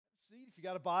If you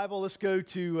got a Bible, let's go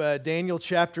to Daniel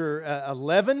chapter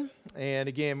 11. And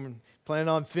again, planning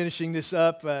on finishing this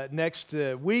up next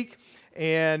week.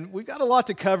 And we've got a lot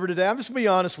to cover today. I'm just going to be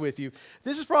honest with you.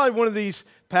 This is probably one of these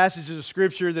passages of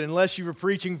Scripture that unless you were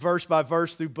preaching verse by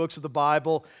verse through books of the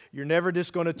Bible, you're never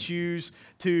just going to choose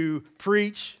to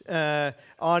preach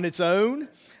on its own.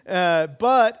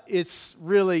 But it's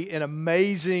really an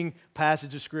amazing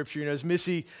passage of Scripture. You know, as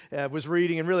Missy was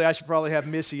reading, and really I should probably have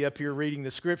Missy up here reading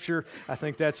the Scripture. I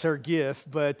think that's her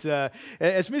gift. But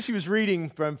as Missy was reading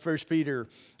from 1 Peter,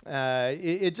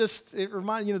 it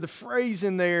reminded, the phrase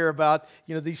in there about,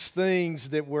 these things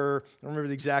that were, I don't remember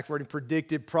the exact wording,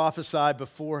 predicted, prophesied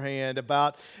beforehand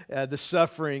about the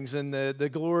sufferings and the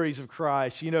glories of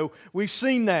Christ. We've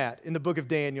seen that in the book of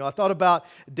Daniel. I thought about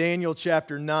Daniel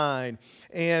chapter 9.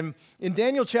 And in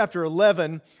Daniel chapter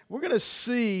 11, we're going to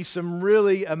see some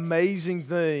really amazing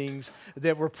things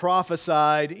that were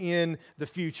prophesied in the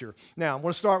future. Now, I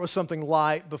want to start with something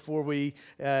light before we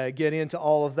get into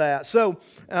all of that. So,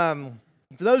 for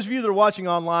those of you that are watching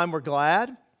online, we're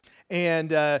glad.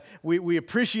 And we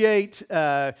appreciate,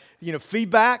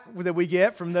 feedback that we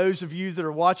get from those of you that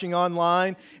are watching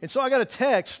online. And so I got a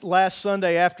text last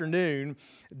Sunday afternoon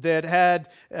that had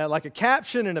like a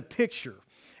caption and a picture.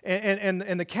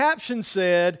 And the caption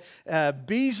said,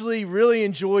 Beasley really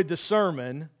enjoyed the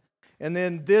sermon, and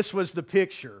then this was the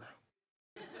picture.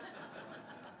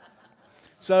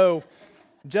 So,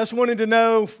 just wanted to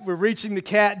know, we're reaching the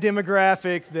cat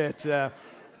demographic that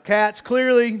cats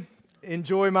clearly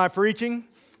enjoy my preaching.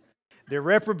 They're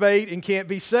reprobate and can't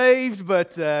be saved,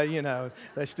 but, they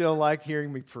still like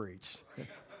hearing me preach.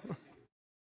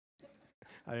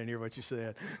 I didn't hear what you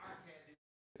said.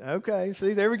 Okay,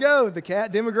 see, there we go. The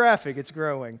cat demographic, it's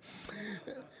growing.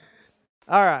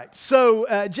 All right,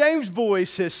 so James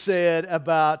Boyce has said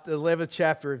about the 11th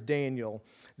chapter of Daniel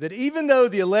that even though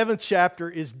the 11th chapter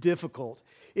is difficult,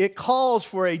 it calls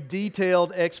for a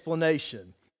detailed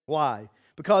explanation. Why?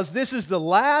 Because this is the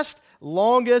last,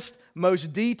 longest,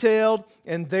 most detailed,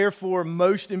 and therefore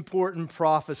most important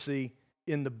prophecy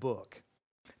in the book.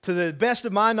 To the best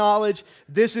of my knowledge,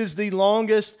 this is the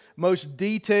longest, most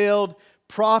detailed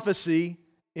prophecy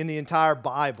in the entire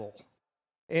Bible.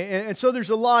 And so there's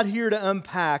a lot here to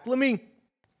unpack. Let me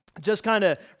just kind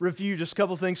of review just a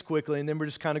couple things quickly, and then we're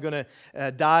just kind of going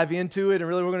to dive into it. And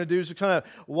really what we're going to do is kind of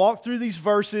walk through these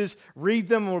verses, read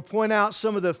them, and we'll point out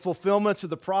some of the fulfillments of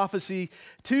the prophecy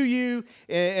to you.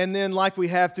 And then like we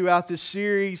have throughout this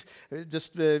series,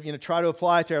 just try to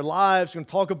apply it to our lives. We're going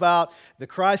to talk about the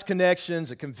Christ connections,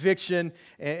 a conviction,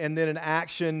 and then an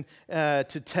action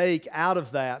to take out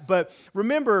of that. But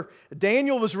remember,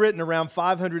 Daniel was written around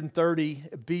 530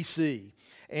 BC.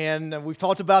 And we've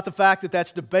talked about the fact that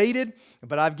that's debated,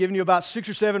 but I've given you about 6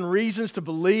 or 7 reasons to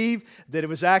believe that it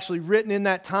was actually written in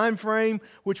that time frame,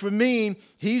 which would mean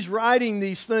he's writing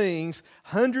these things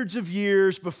hundreds of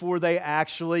years before they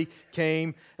actually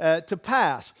came to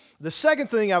pass. The second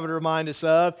thing I would remind us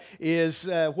of is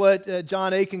what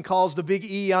John Aiken calls the big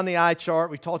E on the eye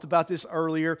chart. We talked about this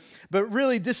earlier, but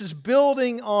really this is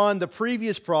building on the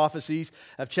previous prophecies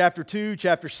of chapter 2,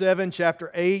 chapter 7,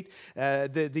 chapter 8,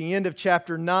 the end of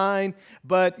chapter 9.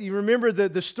 But you remember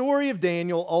the story of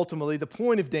Daniel, ultimately, the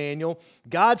point of Daniel,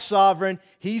 God's sovereign,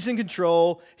 He's in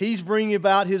control, He's bringing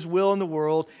about His will in the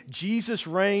world, Jesus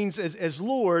reigns as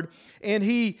Lord, and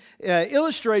He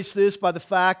illustrates this by the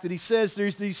fact that He says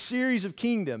there's these series of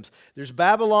kingdoms. There's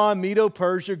Babylon,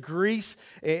 Medo-Persia, Greece,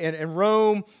 and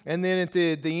Rome, and then at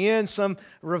the end, some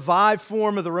revived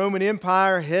form of the Roman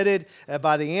Empire headed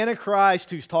by the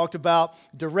Antichrist, who's talked about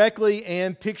directly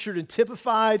and pictured and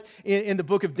typified in the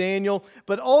book of Daniel.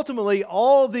 But ultimately,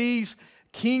 all these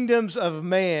kingdoms of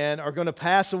man are going to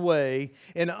pass away,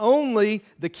 and only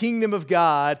the kingdom of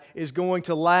God is going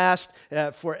to last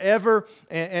forever.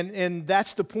 And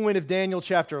that's the point of Daniel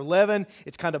chapter 11.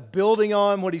 It's kind of building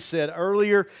on what he said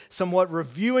earlier, somewhat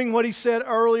reviewing what he said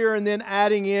earlier, and then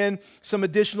adding in some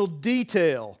additional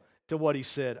detail to what he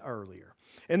said earlier.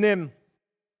 And then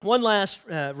one last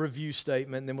review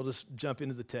statement, and then we'll just jump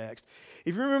into the text.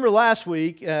 If you remember last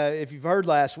week, if you've heard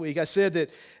last week, I said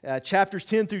that chapters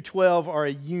 10 through 12 are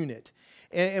a unit.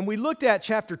 And we looked at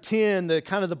chapter 10, the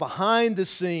kind of the behind the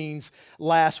scenes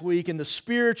last week in the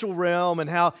spiritual realm and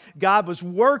how God was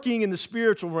working in the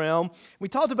spiritual realm. We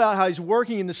talked about how He's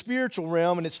working in the spiritual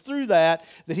realm, and it's through that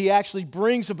He actually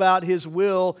brings about His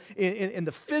will in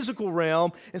the physical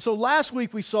realm. And so last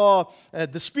week we saw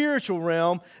the spiritual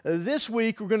realm. This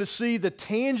week we're going to see the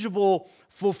tangible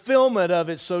fulfillment of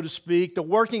it, so to speak, the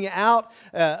working out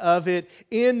of it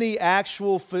in the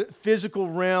actual physical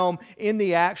realm, in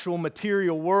the actual material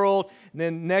material world. And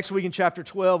then next week in chapter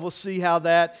 12, we'll see how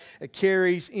that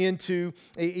carries into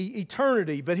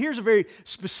eternity. But here's a very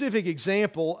specific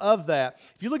example of that.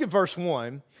 If you look at verse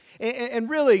 1, and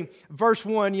really, verse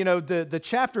 1, the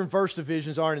chapter and verse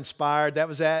divisions aren't inspired. That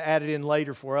was added in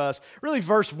later for us. Really,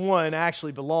 verse 1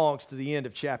 actually belongs to the end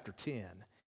of chapter 10.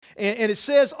 And it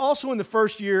says, also in the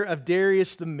first year of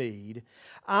Darius the Mede,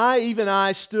 even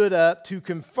I stood up to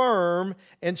confirm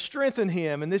and strengthen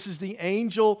him. And this is the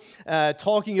angel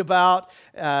talking about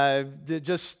the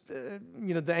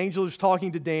angel who's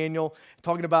talking to Daniel,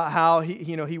 talking about how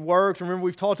he worked. Remember,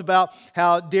 we've talked about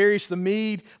how Darius the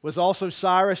Mede was also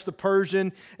Cyrus the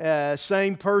Persian,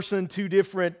 same person, two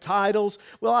different titles.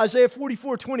 Well, Isaiah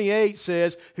 44:28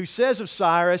 says, who says of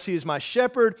Cyrus, he is my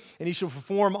shepherd, and he shall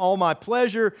perform all my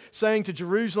pleasure, saying to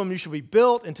Jerusalem, you shall be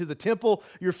built, and to the temple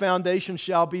your foundation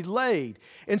shall be laid.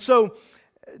 And so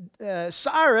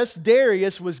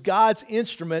Darius was God's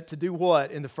instrument to do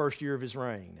what in the first year of his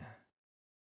reign?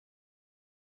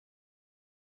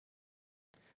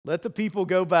 Let the people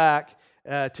go back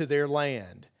to their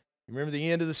land. Remember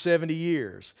the end of the 70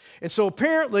 years. And so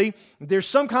apparently there's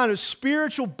some kind of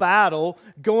spiritual battle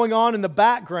going on in the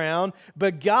background,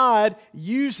 but God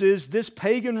uses this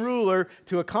pagan ruler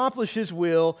to accomplish his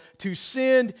will, to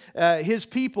send his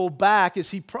people back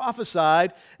as he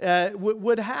prophesied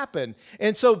would happen.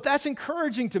 And so that's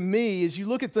encouraging to me as you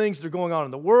look at things that are going on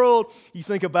in the world. You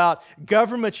think about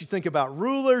governments, you think about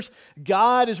rulers.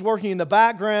 God is working in the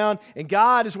background, and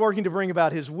God is working to bring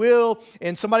about his will.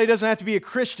 And somebody doesn't have to be a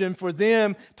Christian for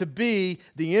them to be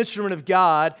the instrument of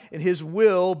God and his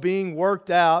will being worked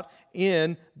out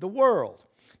in the world.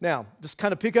 Now, just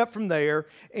kind of pick up from there,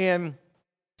 and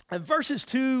verses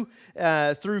 2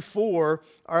 through 4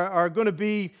 are going to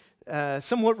be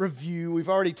somewhat review. We've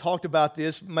already talked about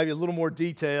this, maybe a little more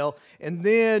detail. And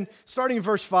then starting in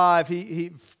verse 5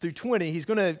 through 20, he's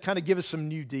going to kind of give us some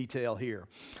new detail here.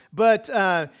 But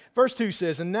verse 2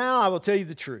 says, and now I will tell you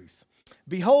the truth.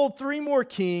 Behold, 3 more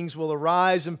kings will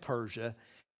arise in Persia,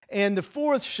 and the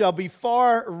fourth shall be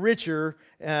far richer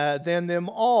than them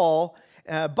all.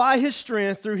 By his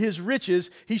strength, through his riches,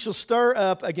 he shall stir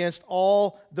up against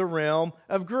all the realm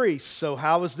of Greece. So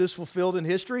how was this fulfilled in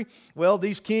history? Well,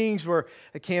 these kings were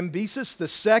Cambyses the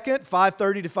second,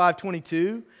 530 to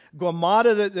 522.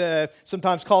 Gaumata,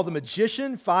 sometimes called the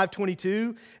magician,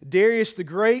 522. Darius the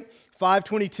Great,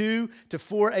 522 to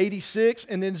 486,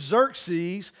 and then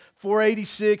Xerxes,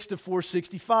 486 to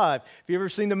 465. If you ever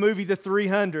seen the movie The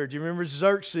 300, you remember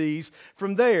Xerxes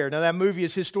from there. Now that movie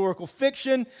is historical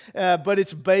fiction, but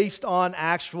it's based on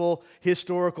actual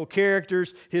historical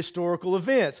characters, historical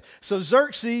events. So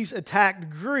Xerxes attacked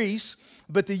Greece,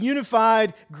 but the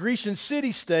unified Grecian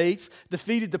city-states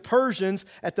defeated the Persians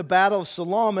at the Battle of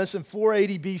Salamis in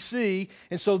 480 BC,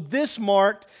 and so this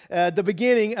marked the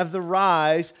beginning of the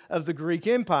rise of the Greek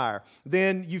Empire.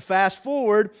 Then you fast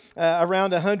forward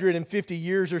around 150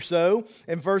 years or so,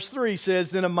 and verse 3 says,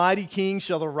 then a mighty king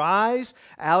shall arise,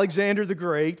 Alexander the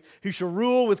Great, who shall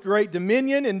rule with great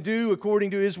dominion and do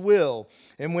according to his will.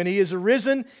 And when he is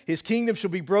arisen, his kingdom shall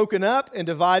be broken up and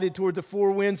divided toward the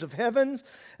 4 winds of heavens,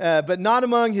 but not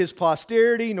among his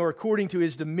posterity, nor according to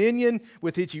his dominion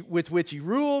with which he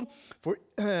ruled. For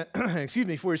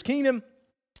for his kingdom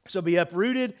shall be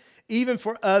uprooted, even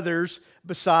for others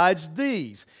besides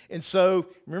these. And so,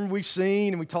 remember we've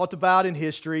seen and we talked about in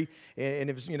history, and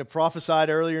it was prophesied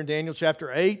earlier in Daniel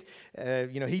chapter 8,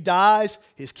 he dies,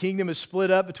 his kingdom is split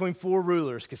up between 4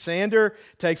 rulers. Cassander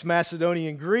takes Macedonia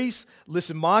and Greece,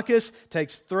 Lysimachus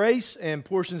takes Thrace and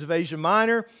portions of Asia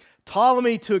Minor,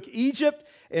 Ptolemy took Egypt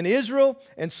and Israel,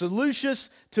 and Seleucus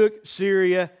took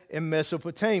Syria and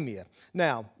Mesopotamia.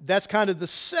 Now, that's kind of the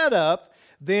setup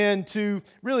then to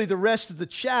really the rest of the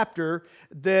chapter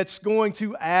that's going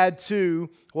to add to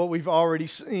what we've already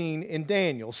seen in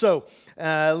Daniel. So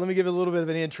let me give a little bit of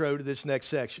an intro to this next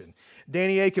section.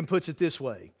 Danny Akin puts it this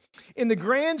way. In the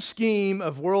grand scheme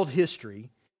of world history,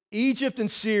 Egypt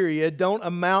and Syria don't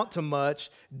amount to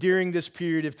much during this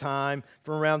period of time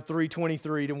from around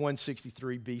 323 to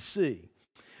 163 BC.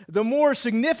 The more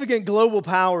significant global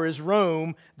power is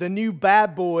Rome, the new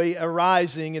bad boy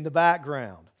arising in the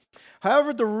background.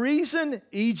 However, the reason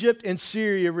Egypt and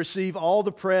Syria receive all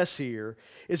the press here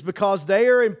is because they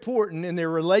are important in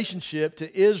their relationship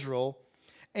to Israel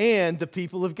and the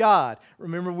people of God.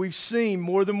 Remember, we've seen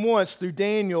more than once through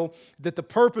Daniel that the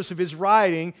purpose of his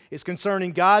writing is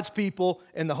concerning God's people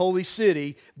and the holy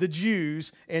city, the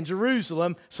Jews, and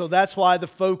Jerusalem. So that's why the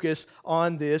focus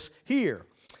on this here.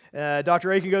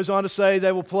 Dr. Aiken goes on to say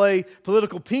they will play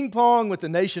political ping pong with the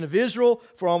nation of Israel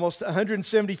for almost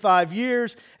 175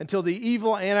 years until the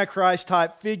evil Antichrist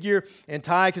type figure,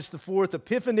 Antiochus IV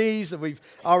Epiphanes, that we've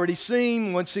already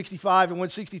seen, 165 and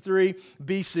 163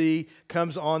 BC,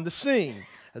 comes on the scene.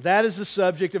 That is the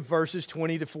subject of verses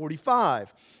 20 to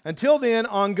 45. Until then,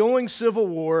 ongoing civil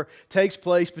war takes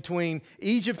place between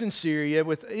Egypt and Syria,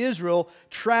 with Israel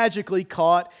tragically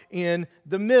caught in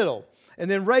the middle. And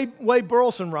then Wade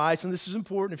Burleson writes, and this is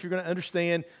important if you're going to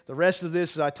understand the rest of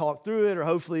this as I talk through it, or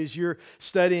hopefully as you're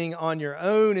studying on your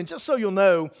own. And just so you'll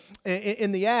know,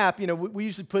 in the app, we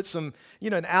usually put some,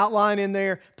 an outline in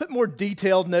there, put more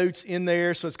detailed notes in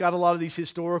there, so it's got a lot of these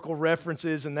historical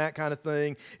references and that kind of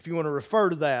thing, if you want to refer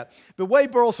to that. But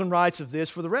Wade Burleson writes of this: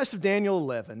 for the rest of Daniel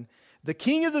 11, the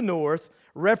king of the north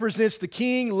represents the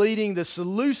king leading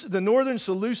the northern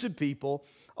Seleucid people,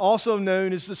 also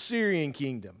known as the Syrian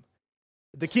kingdom.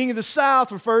 The king of the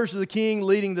south refers to the king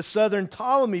leading the southern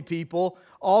Ptolemy people,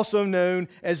 also known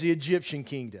as the Egyptian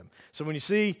kingdom. So when you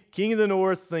see king of the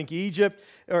north, think Egypt,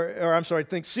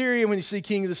 think Syria. When you see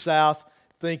king of the south,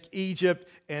 think Egypt,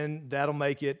 and that'll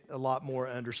make it a lot more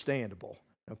understandable.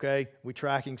 Okay? We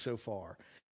tracking so far?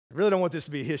 I really don't want this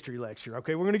to be a history lecture,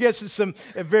 okay? We're going to get to some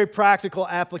very practical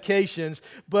applications,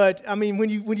 but I mean, when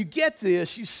you get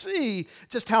this, you see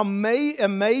just how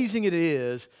amazing it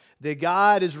is that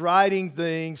God is writing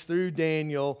things through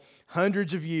Daniel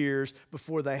hundreds of years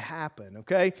before they happen,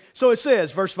 okay? So it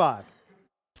says, verse 5,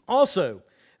 also,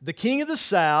 the king of the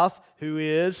south, who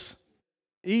is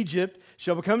Egypt,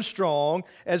 shall become strong,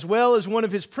 as well as one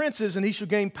of his princes, and he shall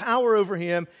gain power over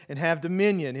him and have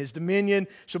dominion. His dominion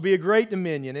shall be a great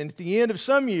dominion, and at the end of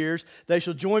some years they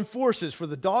shall join forces. For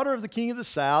the daughter of the king of the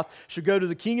south shall go to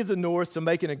the king of the north to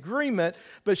make an agreement,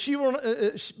 but she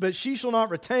shall not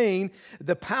retain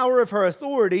the power of her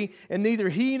authority, and neither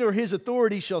he nor his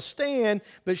authority shall stand,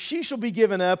 but she shall be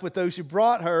given up with those who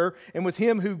brought her, and with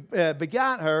him who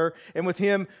begot her, and with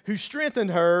him who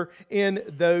strengthened her in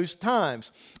those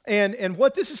times. And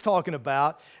what this is talking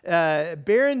about,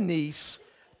 Berenice,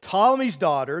 Ptolemy's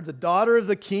daughter, the daughter of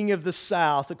the king of the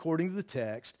south, according to the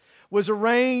text, was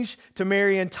arranged to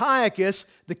marry Antiochus,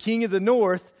 the king of the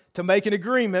north, to make an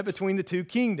agreement between the two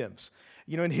kingdoms.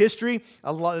 In history,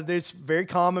 it's very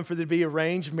common for there to be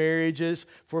arranged marriages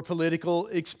for political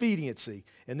expediency.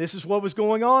 And this is what was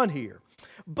going on here.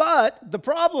 But the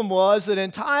problem was that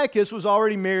Antiochus was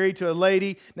already married to a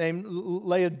lady named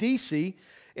Laodice,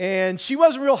 and she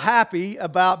wasn't real happy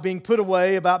about being put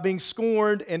away, about being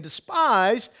scorned and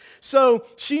despised. So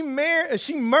she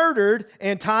murdered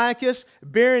Antiochus,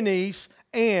 Berenice,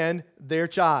 and their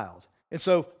child. And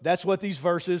so that's what these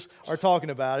verses are talking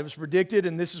about. It was predicted,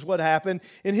 and this is what happened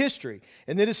in history.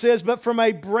 And then it says, but from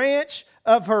a branch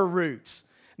of her roots.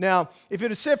 Now, if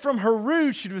it had said from her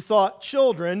roots, you'd have thought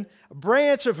children. A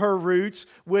branch of her roots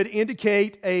would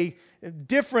indicate a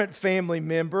different family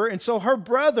member. And so her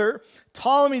brother,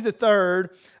 Ptolemy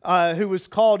III, who was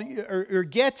called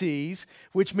Ergetes,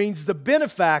 which means the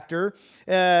benefactor,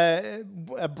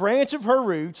 a branch of her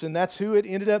roots, and that's who it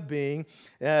ended up being,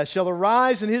 shall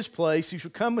arise in his place. He shall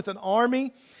come with an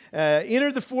army,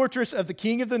 enter the fortress of the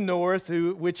king of the north,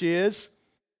 which is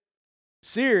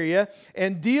Syria,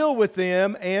 and deal with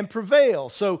them and prevail.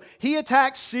 So he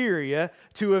attacks Syria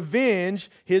to avenge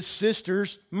his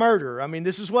sister's murder. I mean,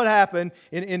 this is what happened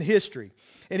in history.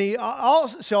 And he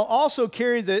shall also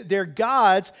carry their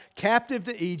gods captive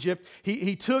to Egypt.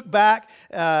 He took back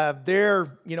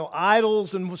their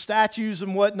idols and statues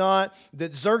and whatnot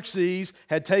that Xerxes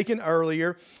had taken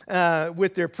earlier,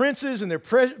 with their princes and their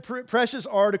precious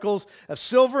articles of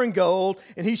silver and gold.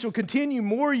 And he shall continue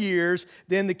more years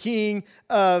than the king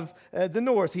of the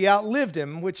north. He outlived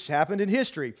him, which happened in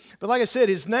history. But like I said,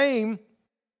 his name,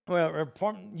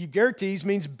 Euergetes,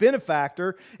 means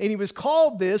benefactor, and he was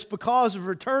called this because of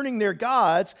returning their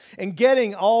gods and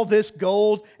getting all this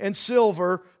gold and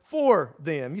silver for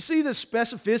them. You see the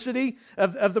specificity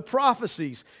of the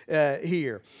prophecies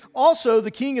here. Also,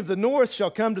 the king of the north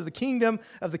shall come to the kingdom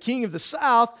of the king of the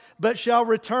south, but shall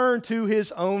return to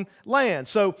his own land.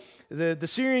 So the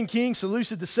Syrian king,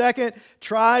 Seleucid II,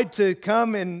 tried to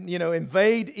come and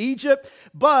invade Egypt,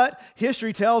 but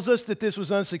history tells us that this was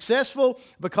unsuccessful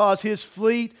because his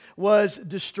fleet was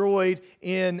destroyed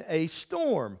in a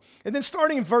storm. And then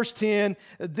starting in verse 10,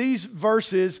 these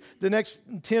verses, the next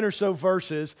 10 or so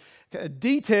verses,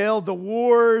 detail the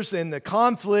wars and the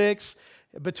conflicts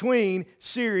between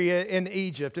Syria and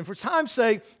Egypt. And for time's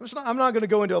sake, I'm not going to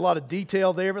go into a lot of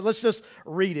detail there, but let's just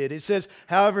read it. It says,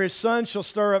 however, his son shall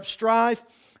stir up strife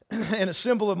and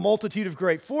assemble a multitude of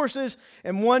great forces,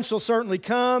 and one shall certainly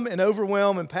come and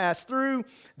overwhelm and pass through.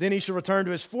 Then he shall return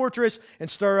to his fortress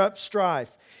and stir up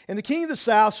strife. And the king of the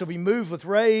south shall be moved with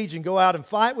rage and go out and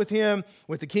fight with him,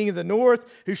 with the king of the north,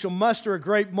 who shall muster a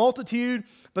great multitude.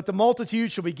 But the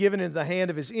multitude shall be given into the hand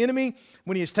of his enemy.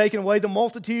 When he has taken away the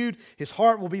multitude, his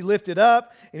heart will be lifted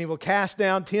up, and he will cast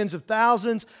down tens of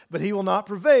thousands, but he will not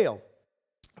prevail.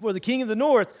 For the king of the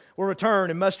north will return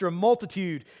and muster a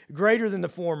multitude greater than the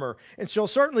former, and shall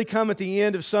certainly come at the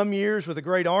end of some years with a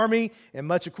great army and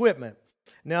much equipment.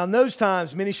 Now in those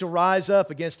times many shall rise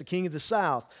up against the king of the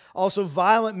south. Also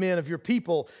violent men of your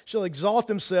people shall exalt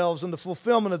themselves in the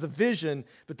fulfillment of the vision,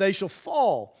 but they shall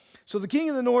fall. So the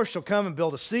king of the north shall come and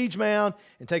build a siege mound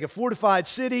and take a fortified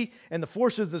city, and the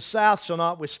forces of the south shall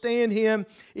not withstand him.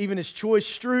 Even his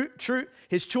choice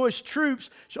troops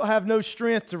shall have no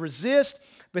strength to resist.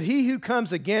 But he who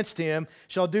comes against him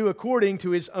shall do according to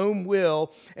his own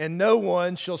will, and no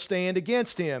one shall stand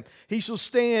against him. He shall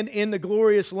stand in the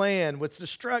glorious land with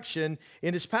destruction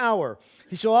in his power.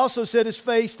 He shall also set his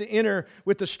face to enter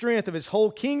with the strength of his whole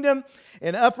kingdom,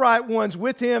 and upright ones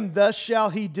with him, thus shall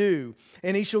he do.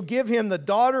 And he shall give him the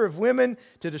daughter of women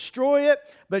to destroy it,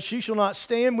 but she shall not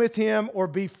stand with him or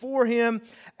be for him.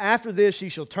 After this he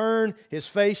shall turn his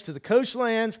face to the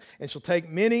coastlands, and shall take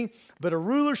many. But a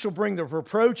ruler shall bring the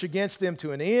reproach against them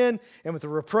to an end, and with the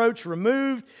reproach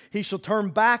removed, he shall turn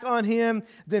back on him.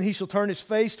 Then he shall turn his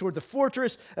face toward the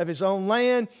fortress of his own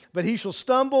land, but he shall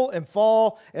stumble and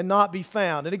fall and not be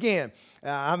found. And again,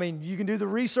 you can do the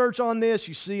research on this.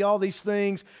 You see all these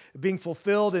things being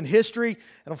fulfilled in history.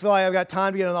 I don't feel like I've got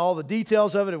time to get into all the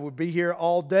details of it. It would be here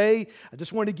all day. I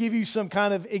just wanted to give you some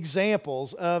kind of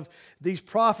examples of these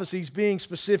prophecies being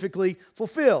specifically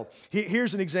fulfilled.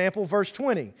 Here's an example, verse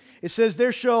 20. It says,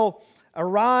 there shall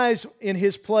arise in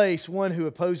his place one who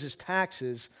opposes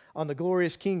taxes on the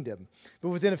glorious kingdom. But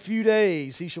within a few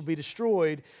days he shall be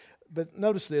destroyed. But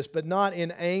notice this, but not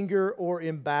in anger or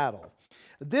in battle.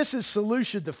 This is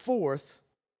Seleucid IV,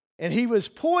 and he was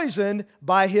poisoned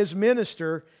by his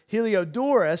minister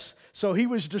Heliodorus, so he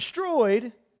was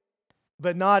destroyed,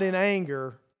 but not in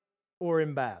anger or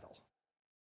in battle.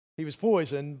 He was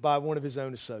poisoned by one of his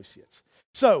own associates.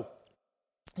 So,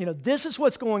 this is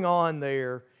what's going on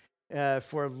there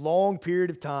for a long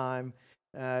period of time.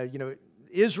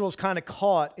 Israel's kind of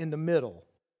caught in the middle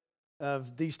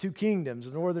of these two kingdoms,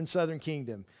 the northern and southern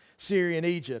kingdom, Syria and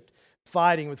Egypt,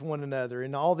 fighting with one another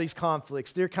in all these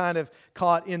conflicts. They're kind of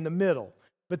caught in the middle.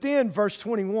 But then verse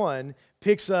 21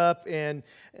 picks up, and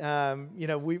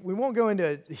we won't go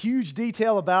into huge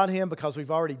detail about him because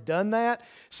we've already done that.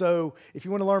 So if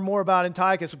you want to learn more about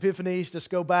Antiochus Epiphanes, just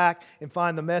go back and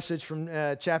find the message from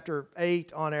chapter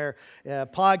 8 on our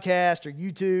podcast or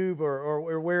YouTube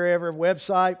or wherever,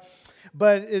 website.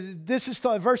 But this is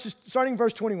starting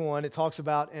verse 21. It talks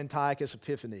about Antiochus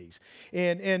Epiphanes,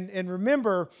 and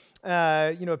remember,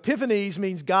 Epiphanes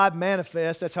means God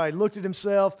manifest. That's how he looked at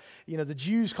himself. The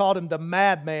Jews called him the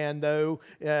madman, though,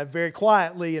 very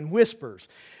quietly in whispers.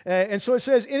 And so it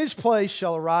says, in his place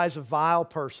shall arise a vile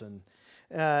person,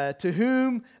 to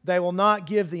whom they will not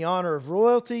give the honor of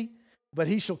royalty, but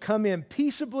he shall come in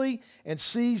peaceably and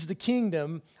seize the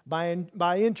kingdom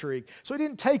by intrigue. So he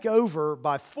didn't take over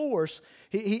by force.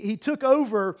 He took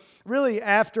over really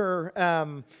after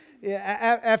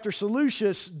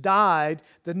Seleucus died.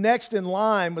 The next in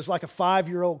line was like a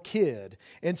 5-year-old kid.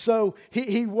 And so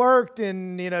he worked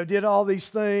and did all these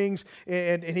things,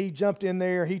 and he jumped in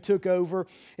there. He took over.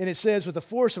 And it says, with the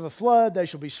force of a flood, they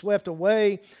shall be swept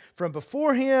away from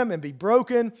before him and be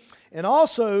broken. And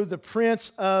also the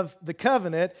prince of the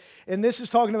covenant. And this is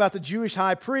talking about the Jewish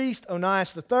high priest,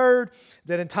 Onias III,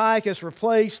 that Antiochus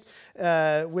replaced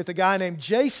with a guy named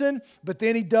Jason. But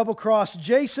then he double-crossed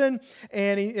Jason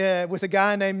and with a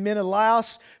guy named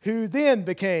Menelaus, who then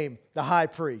became the high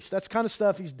priest. That's the kind of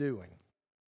stuff he's doing.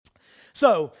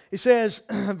 So it says,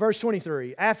 verse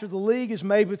 23, after the league is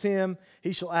made with him,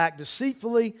 he shall act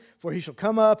deceitfully, for he shall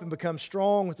come up and become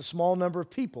strong with a small number of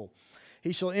people.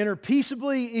 He shall enter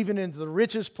peaceably even into the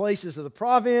richest places of the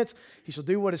province. He shall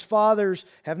do what his fathers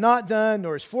have not done,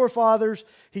 nor his forefathers.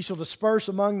 He shall disperse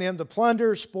among them the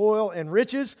plunder, spoil, and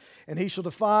riches, and he shall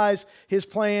devise his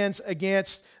plans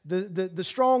against the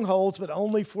strongholds, but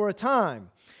only for a time.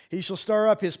 He shall stir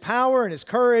up his power and his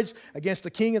courage against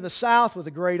the king of the south with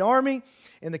a great army.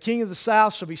 And the king of the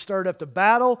south shall be stirred up to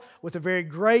battle with a very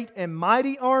great and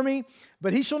mighty army.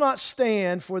 But he shall not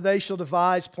stand, for they shall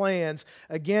devise plans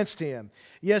against him.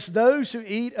 Yes, those who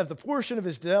eat of the portion of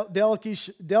his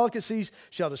delicacies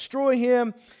shall destroy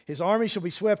him. His army shall be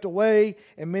swept away,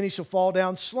 and many shall fall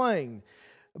down slain.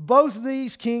 both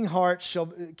these king's hearts shall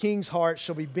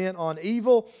be bent on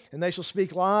evil, and they shall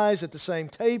speak lies at the same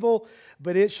table,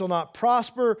 but it shall not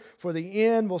prosper, for the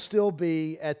end will still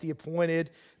be at the appointed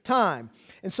time.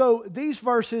 And so these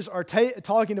verses are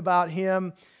talking about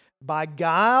him by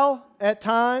guile at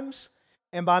times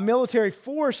and by military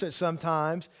force at some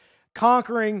times,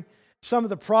 conquering some of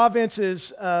the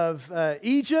provinces of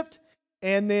Egypt,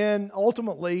 and then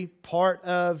ultimately part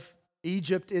of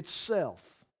Egypt itself.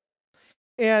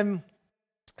 And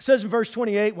it says in verse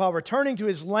 28, while returning to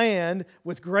his land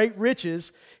with great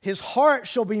riches, his heart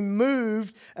shall be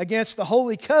moved against the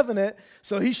holy covenant,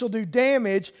 so he shall do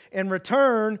damage and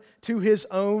return to his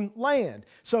own land.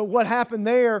 So what happened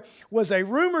there was a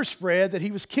rumor spread that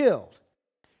he was killed.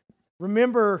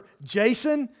 Remember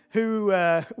Jason, who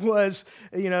was,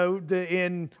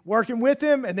 in working with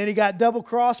him, and then he got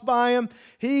double-crossed by him.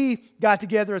 He got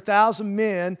together 1,000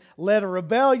 men, led a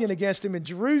rebellion against him in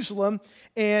Jerusalem,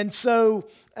 and so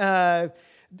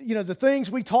the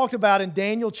things we talked about in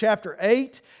Daniel chapter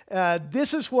 8,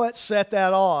 this is what set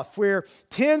that off, where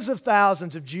tens of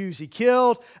thousands of Jews he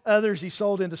killed, others he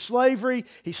sold into slavery,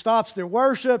 he stops their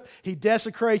worship, he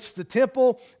desecrates the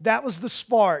temple. That was the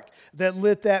spark that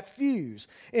lit that fuse.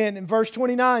 And in verse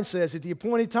 29 says, at the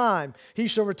appointed time he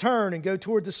shall return and go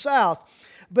toward the south,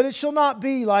 but it shall not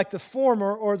be like the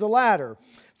former or the latter.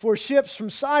 For ships from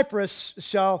Cyprus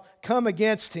shall come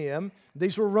against him.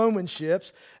 These were Roman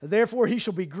ships. Therefore he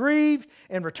shall be grieved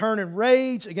and return in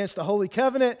rage against the holy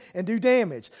covenant and do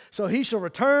damage. So he shall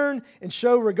return and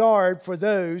show regard for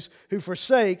those who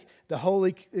forsake the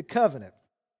holy covenant.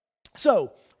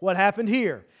 So what happened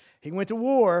here? He went to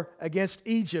war against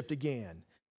Egypt again.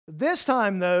 This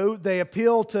time, though, they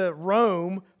appealed to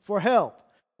Rome for help.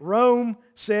 Rome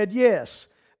said yes.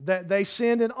 That they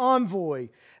send an envoy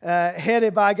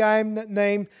headed by a guy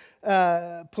named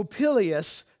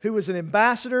Popilius, who was an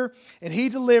ambassador, and he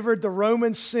delivered the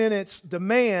Roman Senate's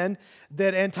demand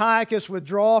that Antiochus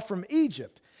withdraw from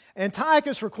Egypt.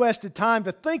 Antiochus requested time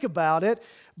to think about it,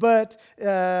 but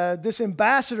this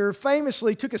ambassador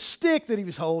famously took a stick that he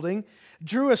was holding,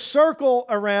 drew a circle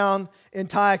around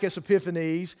Antiochus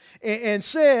Epiphanes, and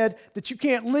said that you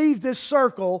can't leave this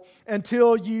circle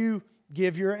until you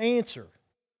give your answer.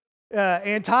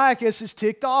 Antiochus is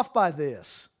ticked off by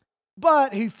this,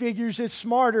 but he figures it's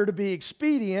smarter to be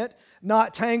expedient,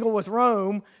 not tangle with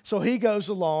Rome, so he goes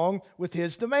along with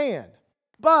his demand.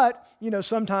 But,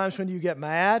 sometimes when you get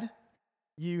mad,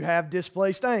 you have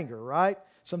displaced anger, right?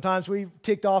 Sometimes we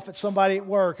ticked off at somebody at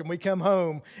work and we come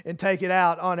home and take it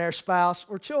out on our spouse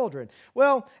or children.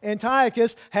 Well,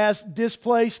 Antiochus has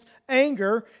displaced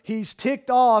anger. He's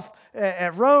ticked off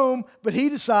at Rome, but he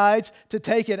decides to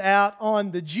take it out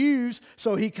on the Jews.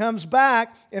 So he comes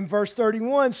back, and verse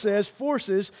 31 says,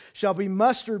 forces shall be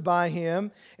mustered by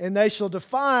him, and they shall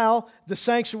defile the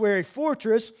sanctuary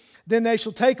fortress. Then they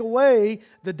shall take away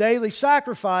the daily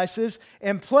sacrifices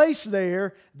and place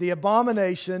there the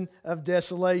abomination of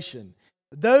desolation.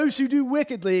 Those who do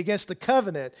wickedly against the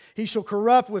covenant, he shall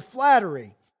corrupt with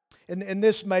flattery. And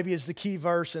this maybe is the key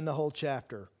verse in the whole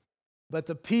chapter. But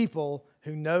the people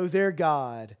who know their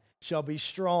God shall be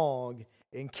strong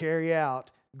and carry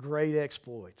out great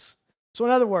exploits. So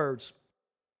in other words,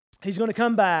 he's going to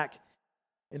come back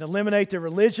and eliminate their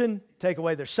religion, take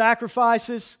away their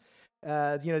sacrifices.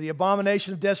 The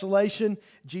abomination of desolation,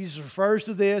 Jesus refers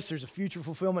to this. There's a future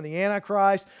fulfillment of the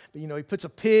Antichrist. But, he puts a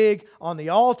pig on the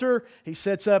altar. He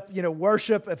sets up,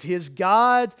 worship of his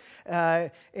God.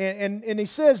 And he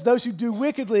says, those who do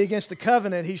wickedly against the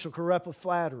covenant, he shall corrupt with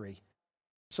flattery.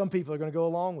 Some people are going to go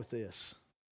along with this.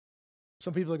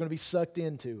 Some people are going to be sucked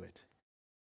into it.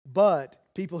 But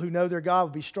people who know their God will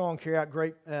be strong, carry out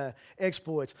great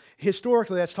exploits.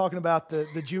 Historically, that's talking about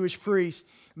the Jewish priest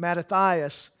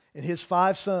Mattathias and his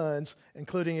 5 sons,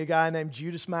 including a guy named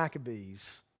Judas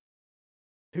Maccabees,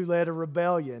 who led a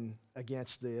rebellion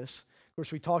against this. Of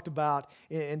course, we talked about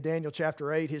in Daniel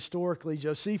chapter 8, historically,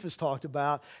 Josephus talked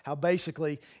about how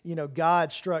basically,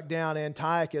 God struck down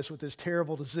Antiochus with this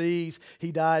terrible disease.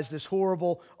 He dies this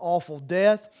horrible, awful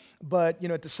death. But,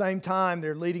 at the same time,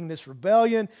 they're leading this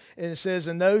rebellion. And it says,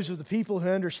 and those of the people who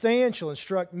understand shall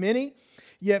instruct many.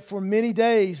 Yet for many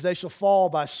days they shall fall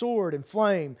by sword and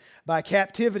flame, by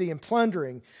captivity and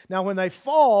plundering. Now when they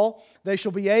fall, they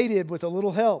shall be aided with a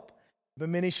little help. But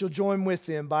many shall join with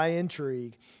them by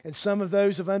intrigue. And some of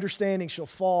those of understanding shall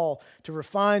fall to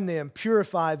refine them,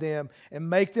 purify them, and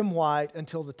make them white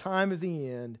until the time of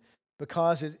the end,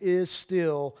 because it is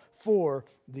still for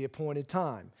the appointed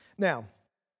time. Now,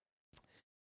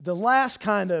 the last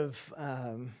kind of,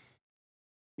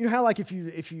 how like if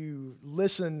you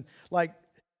listen, like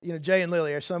Jay and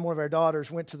Lily, our son, one of our daughters,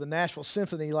 went to the Nashville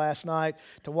Symphony last night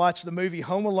to watch the movie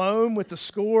Home Alone with the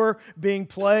score being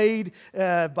played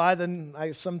by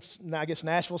I guess,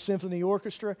 Nashville Symphony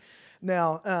Orchestra.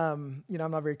 Now, I'm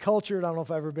not very cultured. I don't know if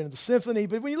I've ever been to the symphony,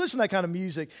 but when you listen to that kind of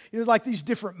music, there's like these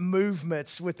different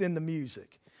movements within the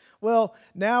music. Well,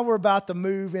 now we're about to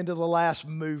move into the last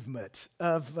movement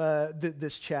of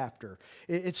this chapter.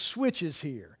 It switches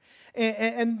here.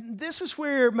 And this is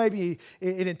where maybe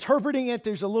in interpreting it,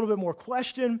 there's a little bit more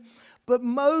question. But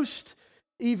most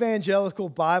evangelical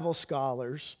Bible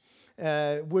scholars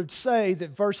would say that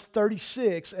verse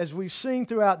 36, as we've seen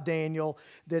throughout Daniel,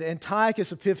 that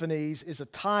Antiochus Epiphanes is a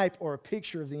type or a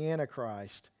picture of the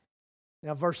Antichrist.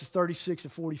 Now, verses 36 to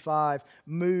 45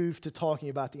 move to talking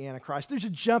about the Antichrist. There's a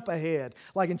jump ahead.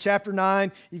 Like in chapter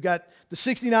 9, you've got the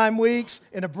 69 weeks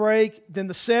and a break, then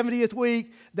the 70th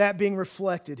week, that being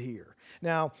reflected here.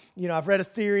 Now, I've read a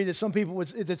theory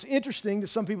that that's interesting, that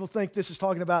some people think this is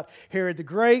talking about Herod the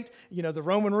Great, the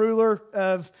Roman ruler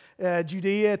of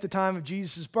Judea at the time of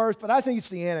Jesus' birth, but I think it's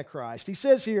the Antichrist. He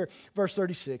says here, verse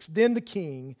 36, "Then the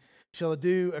king shall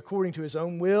do according to his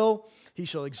own will. He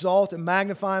shall exalt and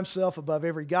magnify himself above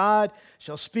every god,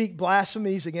 shall speak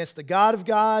blasphemies against the God of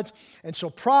gods, and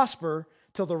shall prosper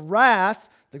till the wrath,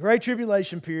 the great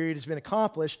tribulation period, has been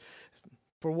accomplished.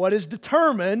 For what has been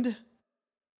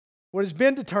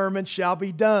determined shall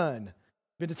be done."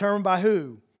 Been determined by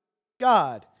who?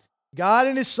 God. God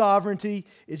in his sovereignty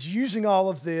is using all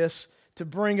of this to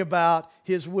bring about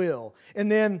his will.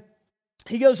 And then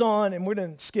he goes on, and we're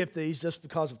going to skip these just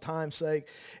because of time's sake.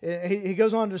 He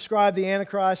goes on to describe the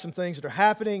Antichrist, some things that are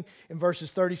happening in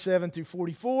verses 37 through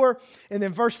 44. And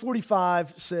then verse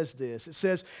 45 says this. It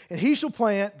says, "And he shall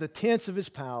plant the tents of his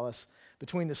palace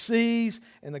between the seas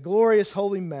and the glorious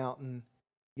holy mountain,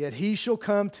 yet he shall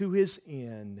come to his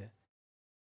end,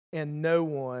 and no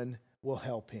one will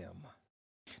help him."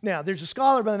 Now, there's a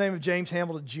scholar by the name of James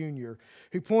Hamilton Jr.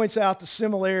 who points out the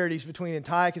similarities between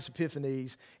Antiochus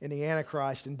Epiphanes and the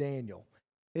Antichrist in Daniel.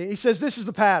 He says this is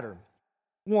the pattern.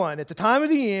 1, at the time of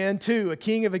the end. 2, a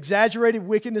king of exaggerated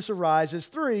wickedness arises.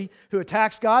 3, who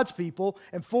attacks God's people.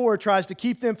 And 4, tries to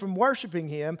keep them from worshiping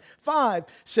him. 5,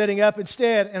 setting up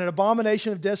instead an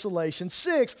abomination of desolation.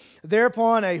 6,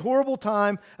 thereupon a horrible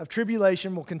time of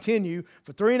tribulation will continue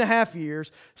for 3.5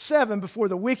 years. 7, before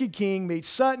the wicked king meets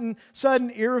sudden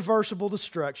irreversible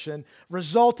destruction,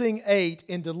 resulting 8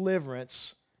 in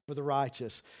deliverance for the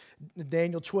righteous.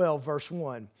 Daniel 12, verse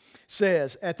 1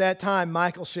 says, "At that time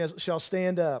Michael shall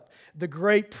stand up, the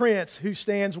great prince who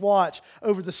stands watch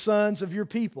over the sons of your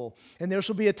people. And there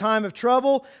shall be a time of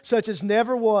trouble such as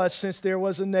never was since there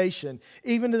was a nation,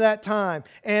 even to that time.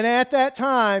 And at that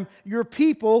time your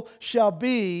people shall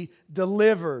be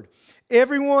delivered.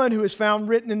 Everyone who is found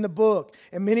written in the book,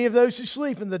 and many of those who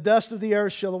sleep in the dust of the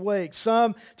earth shall awake,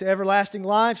 some to everlasting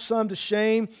life, some to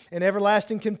shame and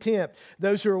everlasting contempt.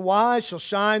 Those who are wise shall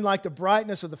shine like the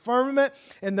brightness of the firmament,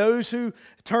 and those who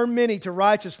turn many to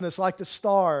righteousness like the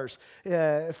stars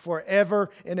forever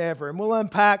and ever." And we'll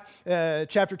unpack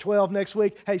chapter 12 next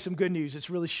week. Hey, some good news. It's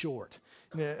really short.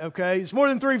 Okay, it's more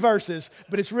than 3 verses,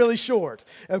 but it's really short.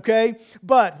 Okay,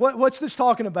 but what's this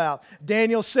talking about?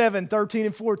 Daniel 7, 13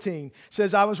 and 14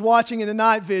 says, "I was watching in the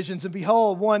night visions, and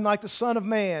behold, one like the Son of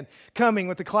Man coming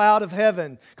with the clouds of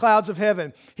heaven.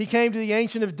 He came to the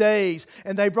Ancient of Days,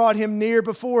 and they brought him near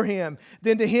before him.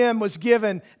 Then to him was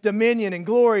given dominion and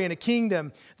glory and a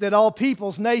kingdom, that all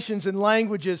peoples, nations, and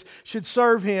languages should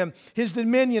serve him. His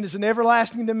dominion is an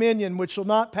everlasting dominion which shall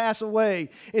not pass away,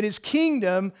 and his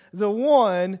kingdom the one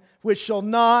which shall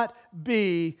not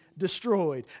be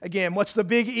destroyed." Again, what's the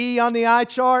big E on the eye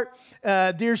chart?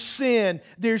 There's sin,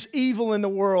 there's evil in the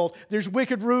world, there's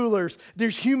wicked rulers,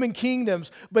 there's human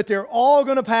kingdoms, but they're all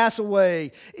going to pass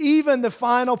away. Even the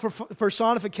final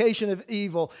personification of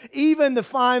evil, even the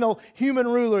final human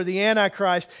ruler, the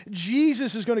Antichrist,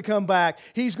 Jesus is going to come back.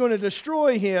 He's going to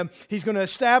destroy him. He's going to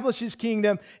establish his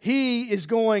kingdom. He is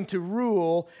going to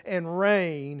rule and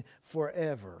reign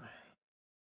forever.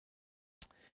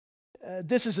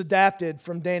 This is adapted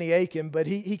from Danny Akin, but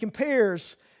he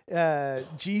compares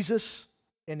Jesus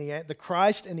and the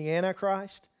Christ and the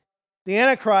Antichrist. The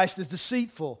Antichrist is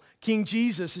deceitful. King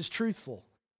Jesus is truthful.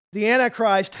 The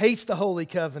Antichrist hates the Holy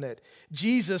Covenant.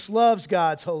 Jesus loves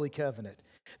God's Holy Covenant.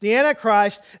 The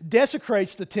Antichrist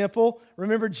desecrates the temple.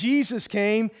 Remember, Jesus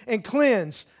came and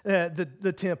cleansed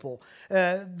the temple.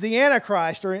 The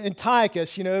Antichrist, or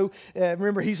Antiochus,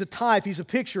 remember he's a type, he's a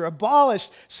picture,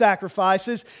 abolished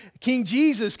sacrifices. King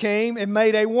Jesus came and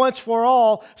made a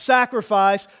once-for-all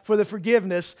sacrifice for the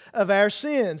forgiveness of our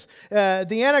sins.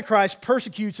 The Antichrist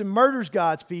persecutes and murders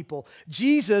God's people.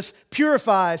 Jesus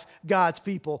purifies God's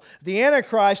people. The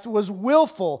Antichrist was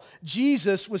willful.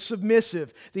 Jesus was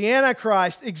submissive. The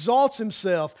Antichrist exalts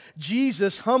himself.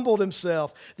 Jesus humbled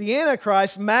himself. The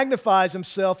Antichrist magnifies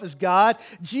himself as God.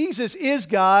 Jesus is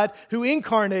God who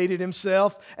incarnated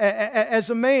himself as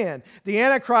a man. The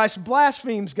Antichrist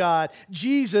blasphemes God.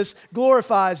 Jesus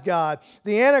glorifies God.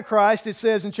 The Antichrist, it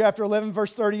says in chapter 11,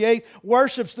 verse 38,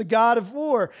 worships the God of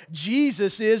war.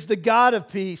 Jesus is the God of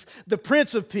peace, the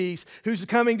Prince of Peace, who's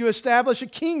coming to establish a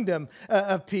kingdom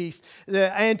of peace.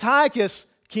 The Antiochus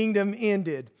kingdom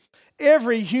ended.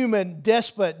 Every human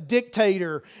despot,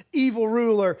 dictator, evil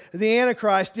ruler, the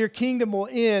Antichrist, their kingdom will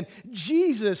end.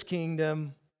 Jesus'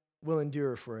 kingdom will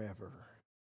endure forever.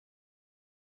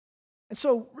 And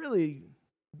so, really,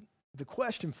 the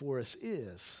question for us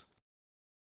is,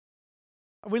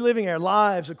 are we living our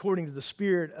lives according to the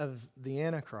spirit of the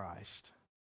Antichrist,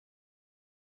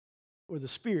 or the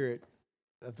spirit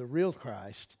of the real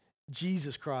Christ,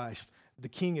 Jesus Christ, the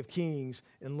King of Kings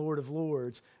and Lord of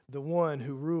Lords, the one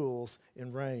who rules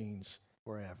and reigns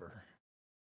forever?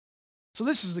 So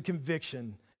this is the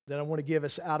conviction that I want to give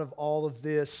us out of all of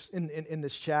this in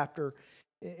this chapter.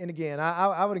 And again,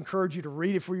 I would encourage you to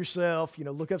read it for yourself,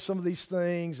 look up some of these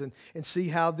things and see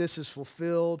how this is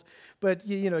fulfilled. But,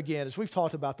 again, as we've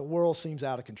talked about, the world seems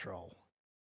out of control.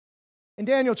 And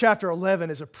Daniel chapter 11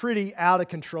 is a pretty out of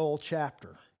control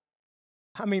chapter.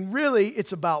 I mean, really,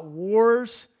 it's about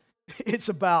wars. It's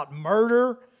about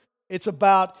murder. It's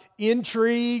about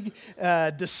intrigue,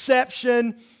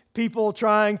 deception, people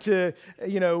trying to,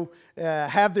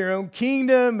 have their own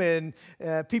kingdom, and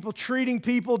people treating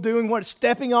people,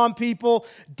 stepping on people,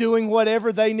 doing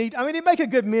whatever they need. I mean, it'd make a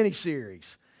good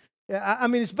miniseries. I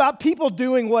mean, it's about people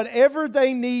doing whatever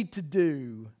they need to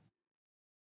do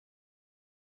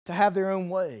to have their own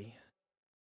way.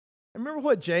 Remember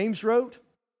what James wrote?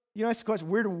 Ask the question,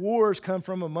 where do wars come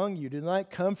from among you? Do not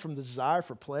come from the desire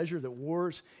for pleasure that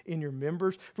wars in your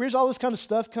members? Where's all this kind of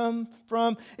stuff come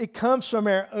from? It comes from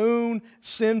our own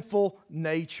sinful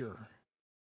nature.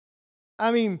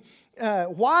 I mean,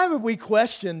 why would we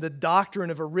question the doctrine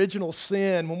of original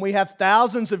sin when we have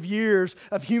thousands of years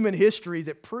of human history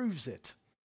that proves it?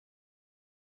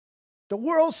 The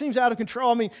world seems out of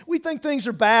control. I mean, we think things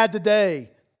are bad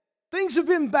today. Things have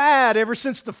been bad ever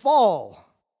since the fall.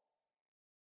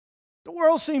 The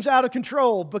world seems out of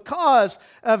control because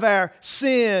of our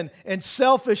sin and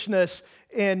selfishness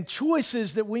and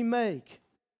choices that we make.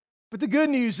 But the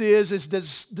good news is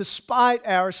despite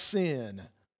our sin,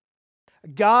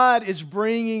 God is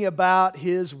bringing about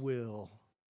His will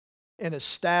and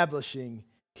establishing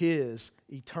His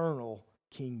eternal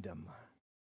kingdom.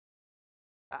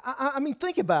 I mean,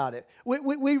 think about it.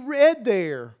 We read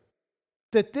there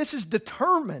that this is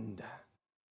determined.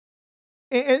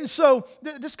 And so,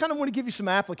 just kind of want to give you some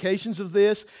applications of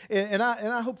this, and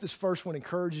I hope this first one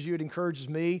encourages you. It encourages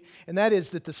me, and that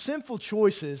is that the sinful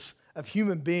choices of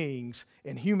human beings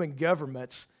and human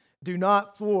governments do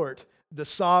not thwart the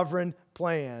sovereign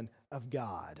plan of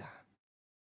God.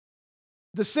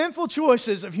 The sinful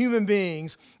choices of human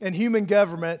beings and human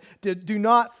government do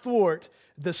not thwart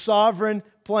the sovereign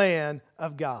plan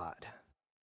of God.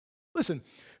 Listen.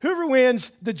 Whoever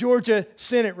wins the Georgia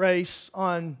Senate race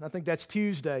on, I think that's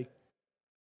Tuesday,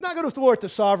 not going to thwart the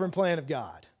sovereign plan of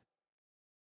God.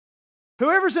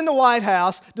 Whoever's in the White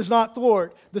House does not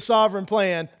thwart the sovereign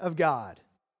plan of God.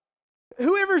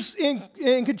 Whoever's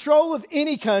in control of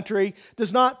any country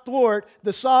does not thwart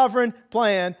the sovereign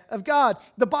plan of God.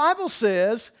 The Bible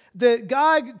says that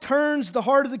God turns the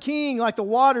heart of the king like the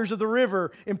waters of the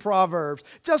river in Proverbs,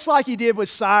 just like He did with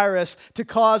Cyrus to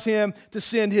cause him to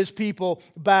send his people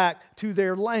back to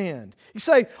their land. You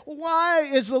say, why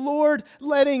is the Lord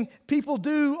letting people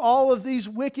do all of these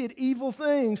wicked, evil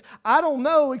things? I don't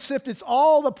know, except it's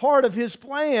all a part of His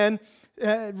plan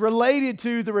related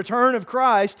to the return of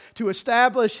Christ to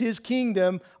establish His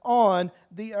kingdom on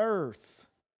the earth.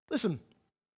 Listen,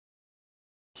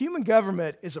 human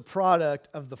government is a product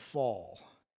of the fall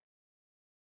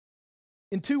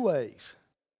in two ways.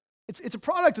 It's a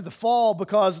product of the fall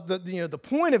because the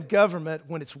point of government,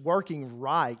 when it's working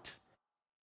right,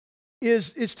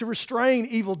 is to restrain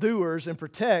evildoers and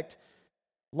protect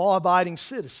law-abiding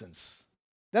citizens.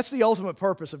 That's the ultimate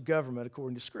purpose of government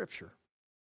according to Scripture.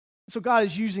 So God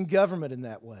is using government in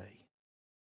that way.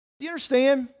 Do you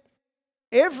understand?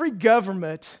 Every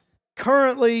government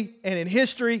currently and in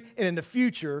history and in the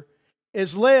future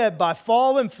is led by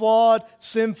fallen, flawed,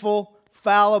 sinful,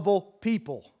 fallible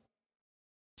people.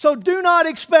 So do not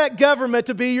expect government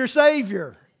to be your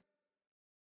savior.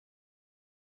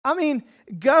 Listen,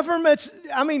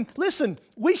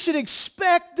 we should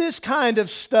expect this kind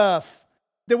of stuff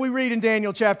that we read in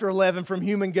Daniel chapter 11 from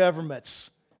human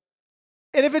governments.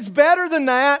 And if it's better than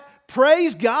that,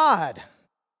 praise God.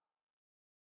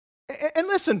 And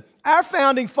listen, our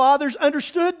founding fathers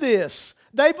understood this.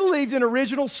 They believed in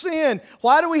original sin.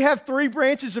 Why do we have 3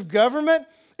 branches of government?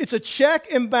 It's a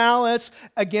check and balance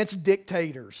against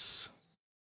dictators.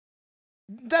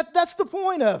 That's the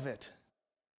point of it.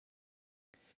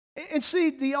 And see,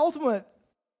 the ultimate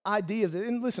idea of it,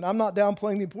 and listen, I'm not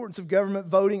downplaying the importance of government,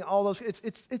 voting, all those,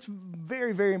 it's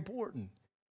very, very important.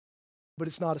 But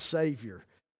it's not a savior.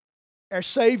 Our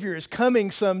Savior is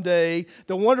coming someday,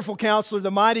 the wonderful Counselor,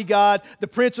 the mighty God, the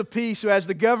Prince of Peace, who has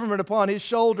the government upon His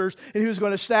shoulders and who's going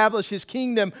to establish His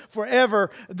kingdom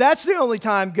forever. That's the only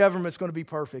time government's going to be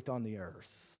perfect on the earth.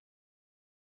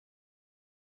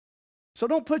 So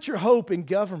don't put your hope in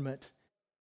government.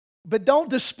 But don't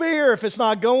despair if it's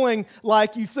not going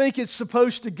like you think it's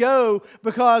supposed to go,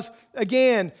 because,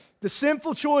 again, the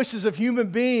sinful choices of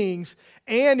human beings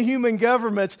and human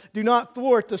governments do not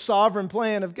thwart the sovereign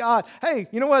plan of God. Hey,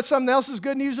 you know what? Something else is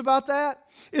good news about that?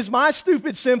 Is my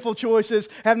stupid sinful choices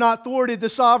have not thwarted the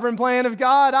sovereign plan of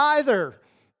God either.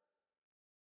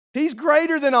 He's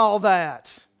greater than all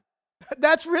that.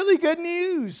 That's really good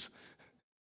news.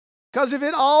 Because if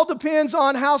it all depends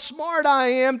on how smart I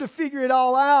am to figure it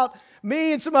all out,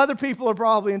 me and some other people are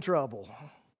probably in trouble.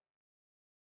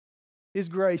 His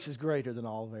grace is greater than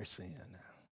all of our sin.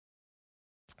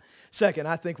 Second,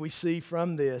 I think we see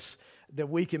from this that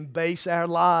we can base our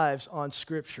lives on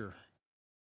Scripture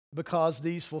because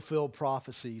these fulfilled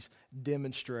prophecies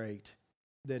demonstrate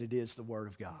that it is the Word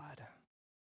of God.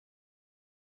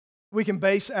 We can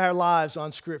base our lives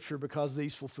on Scripture because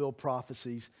these fulfilled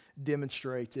prophecies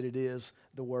demonstrate that it is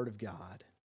the Word of God.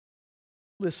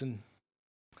 Listen,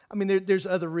 there's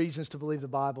other reasons to believe the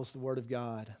Bible is the Word of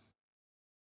God.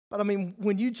 But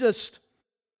when you just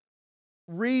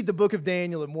read the book of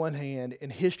Daniel in one hand and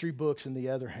history books in the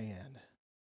other hand,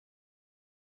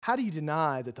 how do you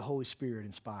deny that the Holy Spirit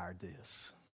inspired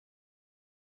this?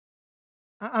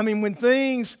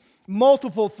 When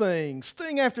multiple things,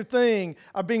 thing after thing,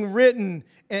 are being written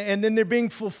and then they're being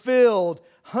fulfilled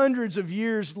hundreds of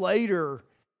years later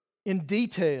in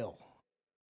detail,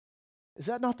 is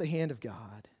that not the hand of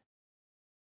God?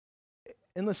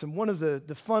 And listen, one of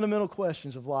the fundamental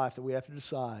questions of life that we have to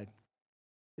decide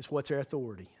is, what's our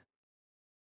authority?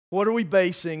 What are we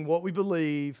basing what we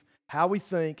believe, how we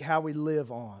think, how we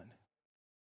live on?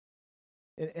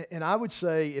 And I would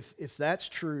say if that's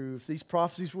true, if these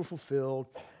prophecies were fulfilled,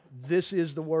 this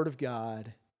is the Word of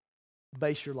God,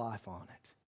 base your life on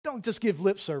it. Don't just give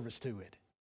lip service to it.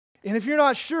 And if you're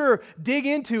not sure, dig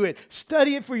into it,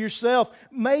 study it for yourself,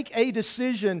 make a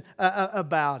decision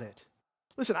about it.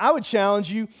 Listen, I would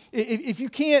challenge you, if you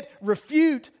can't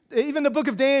refute even the book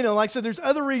of Daniel, like I said, there's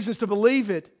other reasons to believe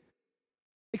it.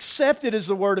 Accept it as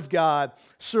the Word of God.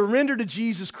 Surrender to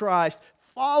Jesus Christ.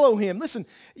 Follow Him. Listen,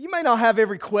 you may not have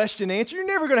every question answered. You're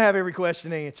never going to have every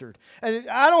question answered. And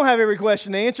I don't have every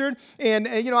question answered. And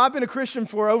I've been a Christian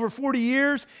for over 40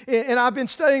 years, and I've been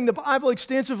studying the Bible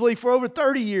extensively for over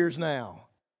 30 years now.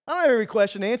 I don't have every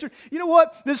question answered. You know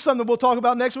what? This is something we'll talk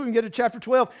about next week. We can get to chapter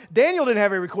 12. Daniel didn't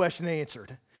have every question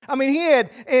answered. He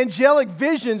had angelic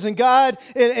visions, and God,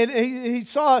 and he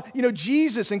saw,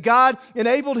 Jesus, and God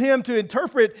enabled him to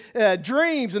interpret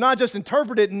dreams, and not just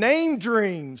interpret it, name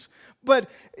dreams. But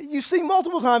you see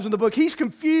multiple times in the book, he's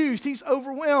confused, he's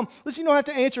overwhelmed. Listen, you don't have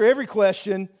to answer every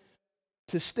question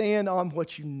to stand on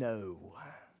what you know,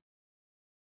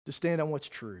 to stand on what's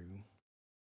true.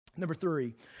 Number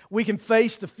 3, we can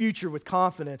face the future with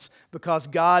confidence because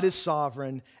God is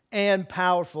sovereign and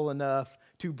powerful enough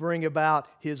to bring about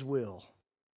His will.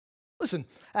 Listen,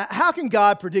 how can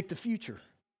God predict the future?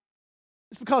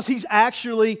 It's because He's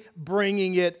actually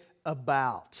bringing it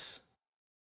about.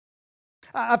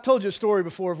 I've told you a story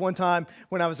before of one time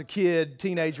when I was a kid,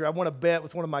 teenager. I won a bet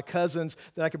with one of my cousins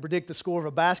that I could predict the score of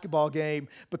a basketball game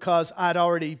because I'd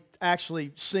already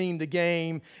actually seen the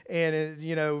game, and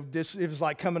it was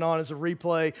like coming on as a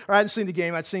replay. Or I hadn't seen the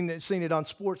game; I'd seen it on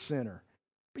SportsCenter.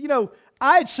 But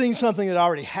I had seen something that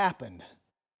already happened.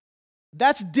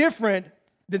 That's different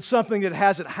than something that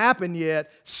hasn't happened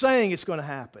yet, saying it's going to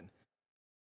happen.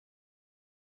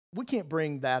 We can't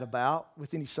bring that about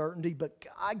with any certainty, but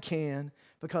God can,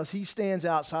 because he stands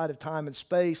outside of time and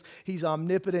space. He's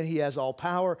omnipotent. He has all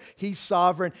power. He's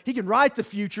sovereign. He can write the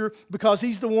future because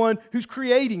he's the one who's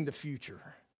creating the future.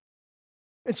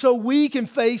 And so we can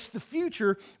face the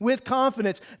future with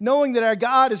confidence, knowing that our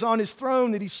God is on his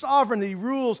throne, that he's sovereign, that he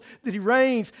rules, that he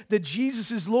reigns, that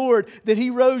Jesus is Lord, that he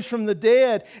rose from the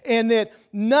dead, and that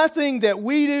nothing that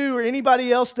we do or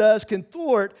anybody else does can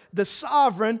thwart the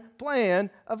sovereign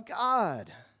plan of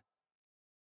God.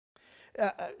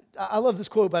 I love this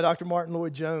quote by Dr. Martin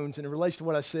Lloyd-Jones, and it relates to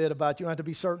what I said about you don't have to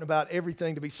be certain about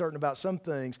everything to be certain about some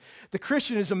things. The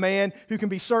Christian is a man who can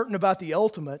be certain about the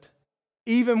ultimate,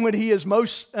 even when he is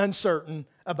most uncertain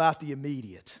about the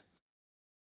immediate.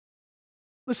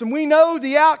 Listen, we know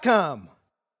the outcome.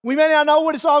 We may not know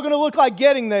what it's all going to look like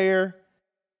getting there,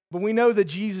 but we know that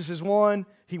Jesus is one.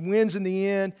 He wins in the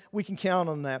end. We can count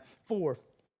on that. 4,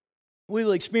 we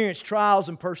will experience trials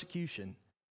and persecution,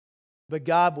 but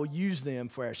God will use them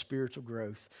for our spiritual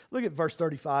growth. Look at verse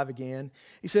 35 again.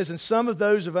 He says, and some of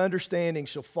those of understanding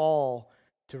shall fall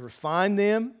to refine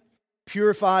them,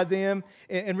 purify them,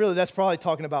 and really that's probably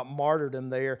talking about martyrdom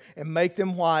there, and make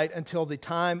them white until the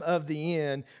time of the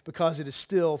end, because it is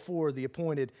still for the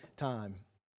appointed time.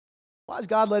 Why is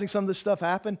God letting some of this stuff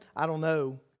happen? I don't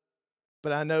know.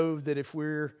 But I know that if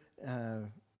we're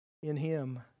in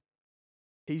him,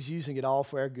 he's using it all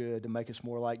for our good, to make us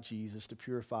more like Jesus, to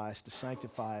purify us, to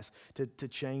sanctify us, to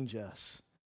change us.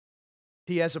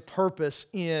 He has a purpose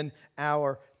in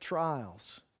our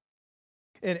trials.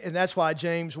 And that's why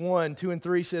James 1, 2, and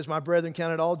 3 says, my brethren,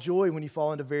 count it all joy when you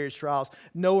fall into various trials,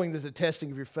 knowing that the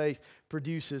testing of your faith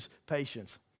produces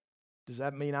patience. Does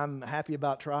that mean I'm happy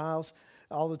about trials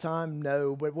all the time?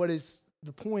 No. But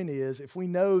the point is, if we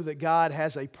know that God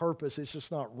has a purpose, it's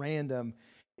just not random,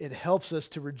 it helps us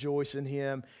to rejoice in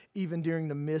him even during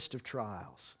the midst of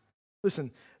trials.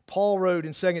 Listen, Paul wrote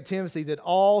in 2 Timothy that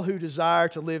all who desire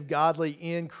to live godly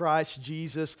in Christ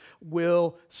Jesus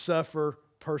will suffer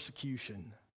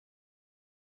persecution.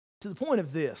 To the point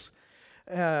of this,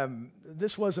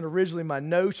 this wasn't originally my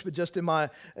notes, but just in my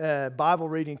Bible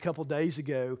reading a couple days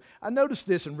ago, I noticed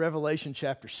this in Revelation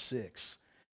chapter 6.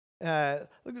 Look at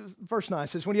verse 9. It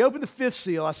says, when he opened the 5th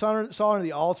seal, I saw on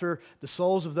the altar the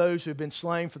souls of those who had been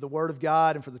slain for the word of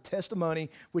God and for the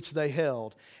testimony which they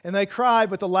held. And they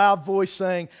cried with a loud voice,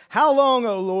 saying, how long,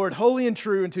 O Lord, holy and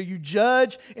true, until you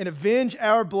judge and avenge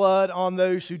our blood on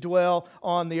those who dwell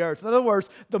on the earth? In other words,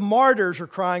 the martyrs are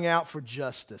crying out for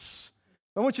justice.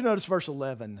 I want you to notice verse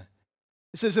 11.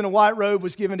 It says, and a white robe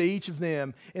was given to each of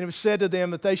them, and it was said to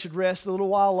them that they should rest a little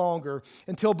while longer,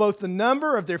 until both the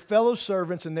number of their fellow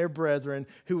servants and their brethren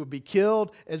who would be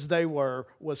killed as they were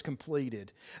was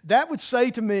completed. That would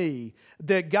say to me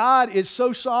that God is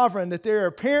so sovereign that there are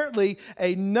apparently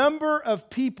a number of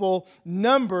people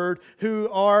numbered who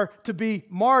are to be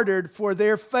martyred for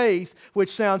their faith,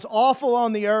 which sounds awful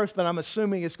on the earth, but I'm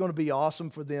assuming it's going to be awesome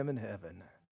for them in heaven.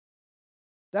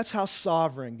 That's how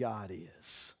sovereign God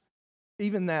is.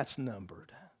 Even that's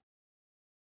numbered.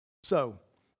 So,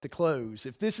 to close,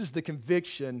 if this is the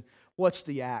conviction, what's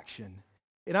the action?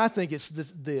 And I think it's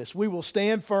this. We will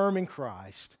stand firm in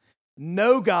Christ,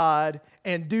 know God,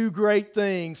 and do great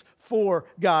things for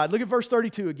God. Look at verse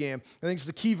 32 again. I think it's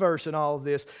the key verse in all of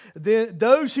this.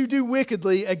 Those who do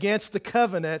wickedly against the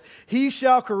covenant, he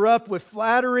shall corrupt with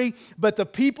flattery, but the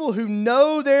people who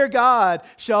know their God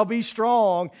shall be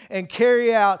strong and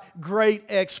carry out great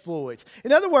exploits.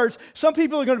 In other words, some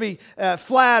people are going to be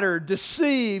flattered,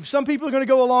 deceived. Some people are going to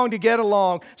go along to get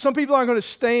along. Some people aren't going to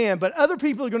stand, but other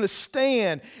people are going to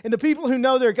stand. And the people who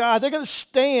know their God, they're going to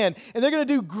stand, and they're going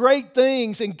to do great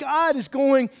things, and God is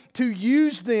going to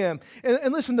use them.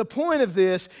 And listen, the point of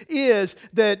this is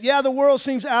that, yeah, the world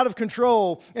seems out of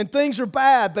control and things are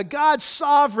bad, but God's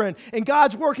sovereign and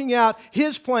God's working out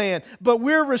his plan. But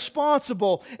we're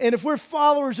responsible. And if we're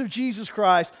followers of Jesus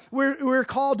Christ, we're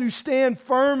called to stand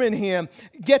firm in him,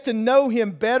 get to know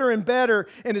him better and better.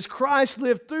 And as Christ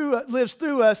lives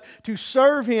through us, to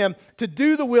serve him, to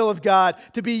do the will of God,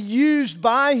 to be used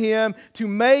by him to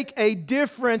make a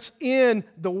difference in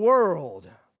the world.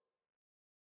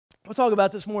 We'll talk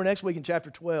about this more next week in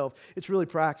chapter 12. It's really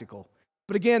practical.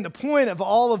 But again, the point of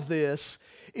all of this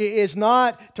is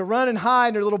not to run and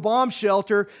hide in a little bomb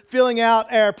shelter, filling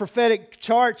out our prophetic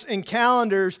charts and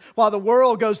calendars while the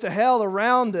world goes to hell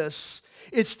around us.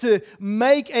 It's to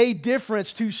make a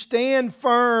difference, to stand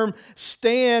firm,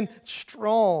 stand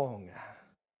strong.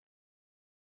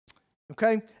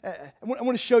 Okay? I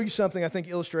want to show you something I think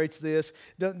illustrates this.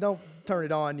 Don't turn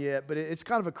it on yet, but it's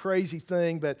kind of a crazy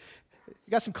thing, but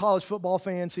you got some college football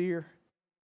fans here?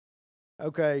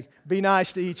 Okay, be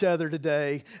nice to each other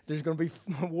today. There's going to be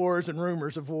wars and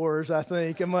rumors of wars, I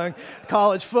think, among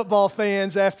college football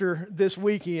fans after this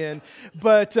weekend.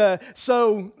 But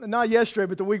so, not yesterday,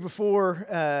 but the week before,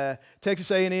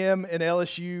 Texas A&M and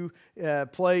LSU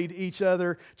played each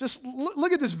other. Just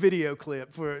look at this video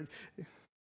clip for.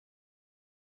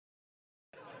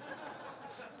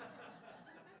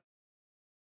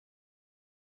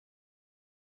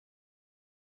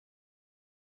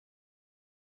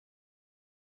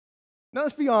 Now,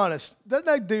 let's be honest. Doesn't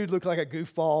that dude look like a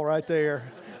goofball right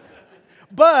there?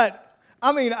 But,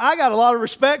 I mean, I got a lot of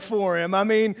respect for him. I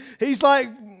mean, he's like,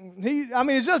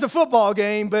 it's just a football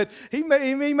game, but he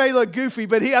may look goofy,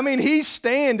 but he's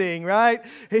standing, right?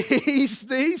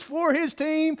 He's for his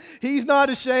team. He's not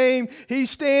ashamed.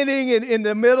 He's standing in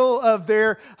the middle of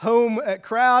their home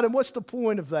crowd. And what's the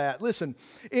point of that? Listen,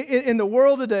 in the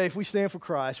world today, if we stand for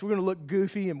Christ, we're going to look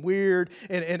goofy and weird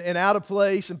and out of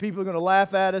place, and people are going to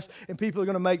laugh at us, and people are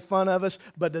going to make fun of us,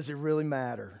 but does it really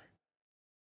matter?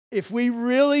 If we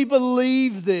really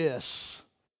believe this,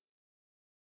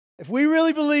 if we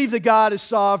really believe that God is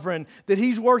sovereign, that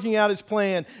He's working out His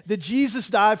plan, that Jesus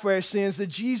died for our sins, that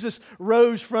Jesus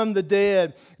rose from the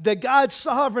dead, that God's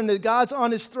sovereign, that God's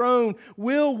on His throne,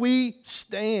 will we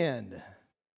stand?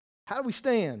 How do we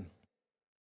stand?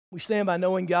 We stand by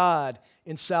knowing God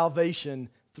in salvation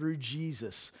through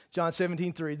Jesus. John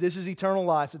 17:3, this is eternal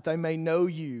life, that they may know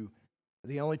you,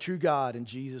 the only true God, and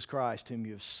Jesus Christ, whom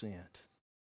you have sent.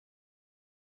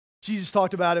 Jesus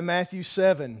talked about in Matthew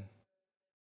 7,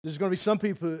 there's going to be some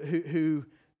people who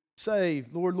say,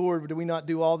 Lord, Lord, do we not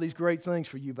do all these great things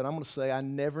for you? But I'm going to say, I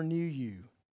never knew you.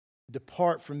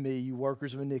 Depart from me, you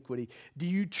workers of iniquity. Do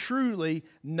you truly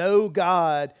know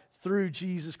God through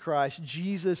Jesus Christ?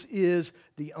 Jesus is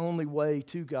the only way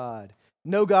to God.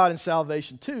 Know God in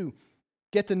salvation. 2,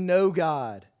 get to know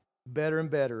God better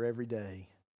and better every day.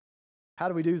 How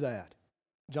do we do that?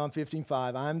 John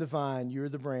 15:5, I am the vine, you are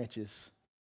the branches.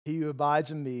 He who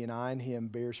abides in me and I in him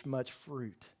bears much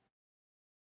fruit.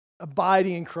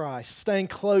 Abiding in Christ, staying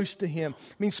close to Him,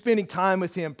 means spending time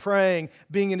with Him, praying,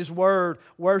 being in His Word,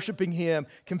 worshiping Him,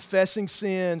 confessing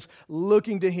sins,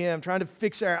 looking to Him, trying to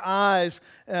fix our eyes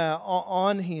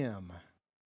on Him.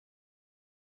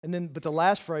 And then, but the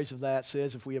last phrase of that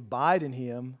says, if we abide in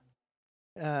Him,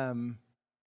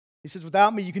 He says,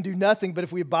 without me you can do nothing, but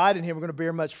if we abide in Him, we're going to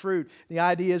bear much fruit. The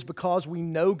idea is because we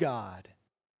know God,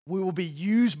 we will be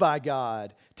used by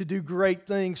God to do great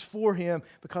things for Him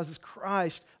because it's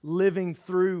Christ living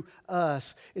through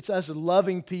us. It's us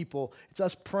loving people. It's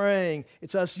us praying.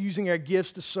 It's us using our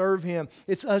gifts to serve Him.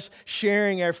 It's us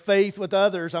sharing our faith with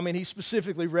others. He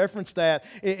specifically referenced that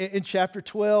in chapter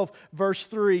 12, verse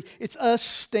 3. It's us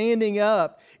standing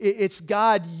up. It's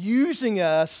God using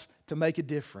us to make a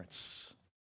difference.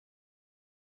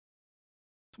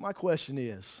 So my question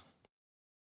is,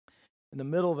 in the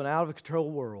middle of an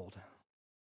out-of-control world,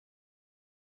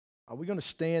 are we going to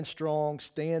stand strong,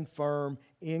 stand firm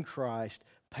in Christ,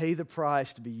 pay the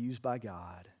price to be used by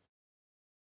God?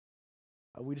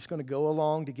 Are we just going to go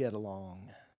along to get along?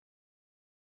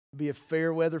 Be a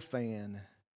fair weather fan?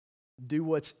 Do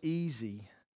what's easy?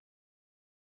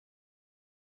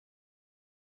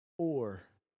 Or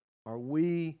are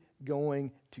we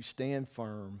going to stand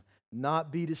firm,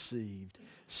 not be deceived,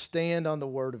 stand on the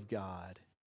Word of God?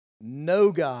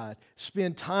 Know God,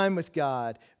 spend time with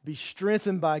God, be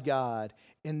strengthened by God,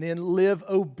 and then live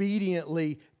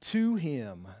obediently to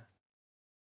Him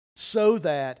so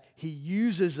that He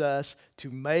uses us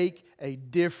to make a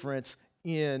difference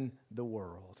in the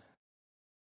world.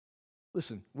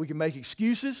 Listen, we can make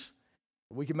excuses,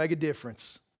 or we can make a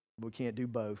difference, but we can't do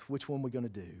both. Which one are we going to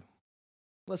do?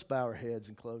 Let's bow our heads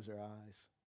and close our eyes.